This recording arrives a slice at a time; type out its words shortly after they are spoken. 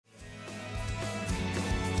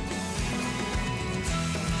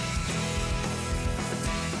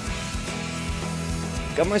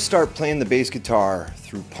Got my start playing the bass guitar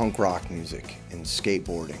through punk rock music and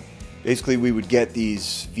skateboarding. Basically, we would get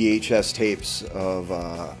these VHS tapes of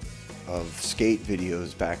skate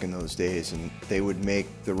videos back in those days, and they would make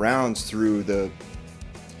the rounds through the,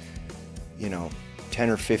 10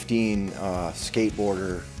 or 15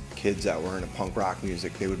 skateboarder kids that were into punk rock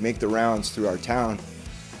music. They would make the rounds through our town,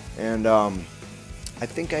 and I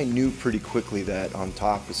think I knew pretty quickly that on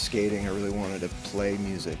top of skating, I really wanted to play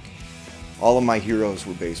music. All of my heroes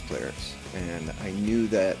were bass players, and I knew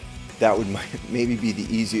that that would maybe be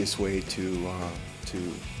the easiest way to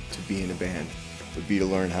be in a band, would be to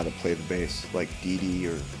learn how to play the bass, like Dee Dee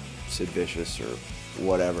or Sid Vicious or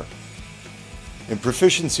whatever. And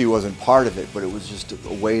proficiency wasn't part of it, but it was just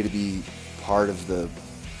a way to be part of the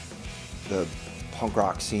punk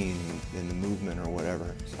rock scene in the movement or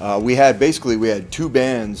whatever. We had two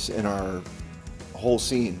bands in our whole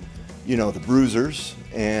scene. The Bruisers,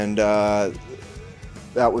 and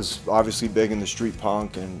that was obviously big in the street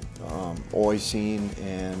punk and oi scene,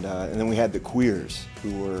 and then we had the Queers,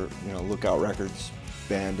 who were Lookout Records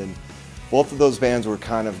band, and both of those bands were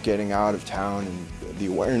kind of getting out of town, and the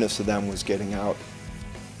awareness of them was getting out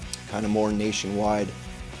kind of more nationwide.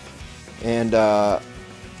 And I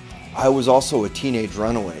was also a teenage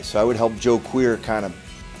runaway, so I would help Joe Queer kind of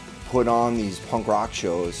put on these punk rock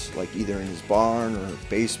shows, like either in his barn or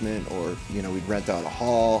basement, or we'd rent out a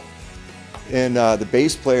hall. And the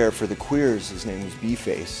bass player for the Queers, his name was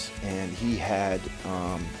B-Face, and he had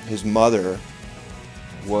his mother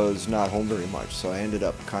was not home very much, so I ended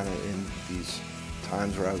up kind of in these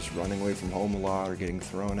times where I was running away from home a lot or getting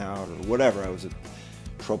thrown out or whatever. I was a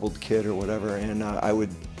troubled kid or whatever, and I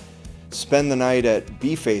would spend the night at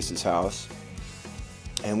B-Face's house,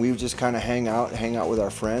 and we would just kind of hang out with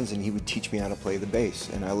our friends, and he would teach me how to play the bass.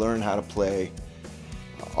 And I learned how to play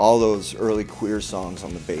all those early Queer songs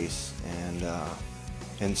on the bass,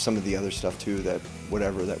 and some of the other stuff too, that we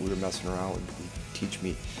were messing around with. He'd teach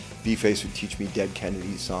me, B-Face would teach me Dead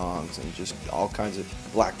Kennedy songs and just all kinds of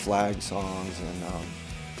Black Flag songs, and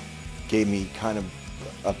gave me kind of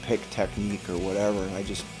a pick technique or whatever,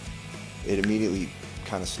 and it immediately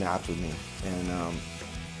kind of snapped with me. And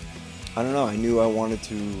I don't know, I knew I wanted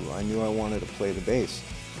to play the bass.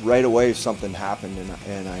 Right away something happened,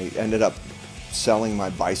 and I ended up selling my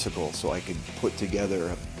bicycle so I could put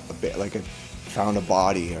together I found a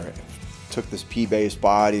body, or took this P-bass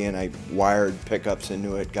body and I wired pickups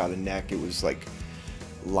into it, got a neck. It was like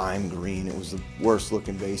lime green. It was the worst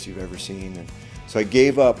looking bass you've ever seen. And so I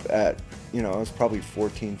gave up at, I was probably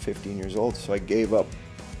 14, 15 years old, so I gave up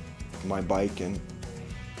my bike and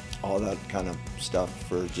all that kind of stuff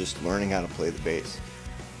for just learning how to play the bass,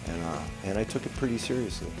 and I took it pretty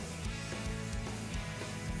seriously.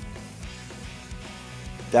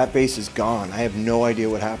 That bass is gone. I have no idea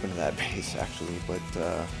what happened to that bass actually, but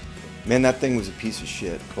man, that thing was a piece of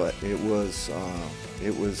shit. But it was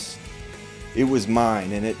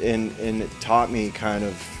mine, and it taught me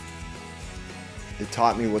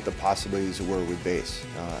what the possibilities were with bass,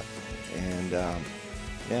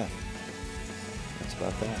 yeah. That's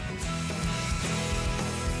about that.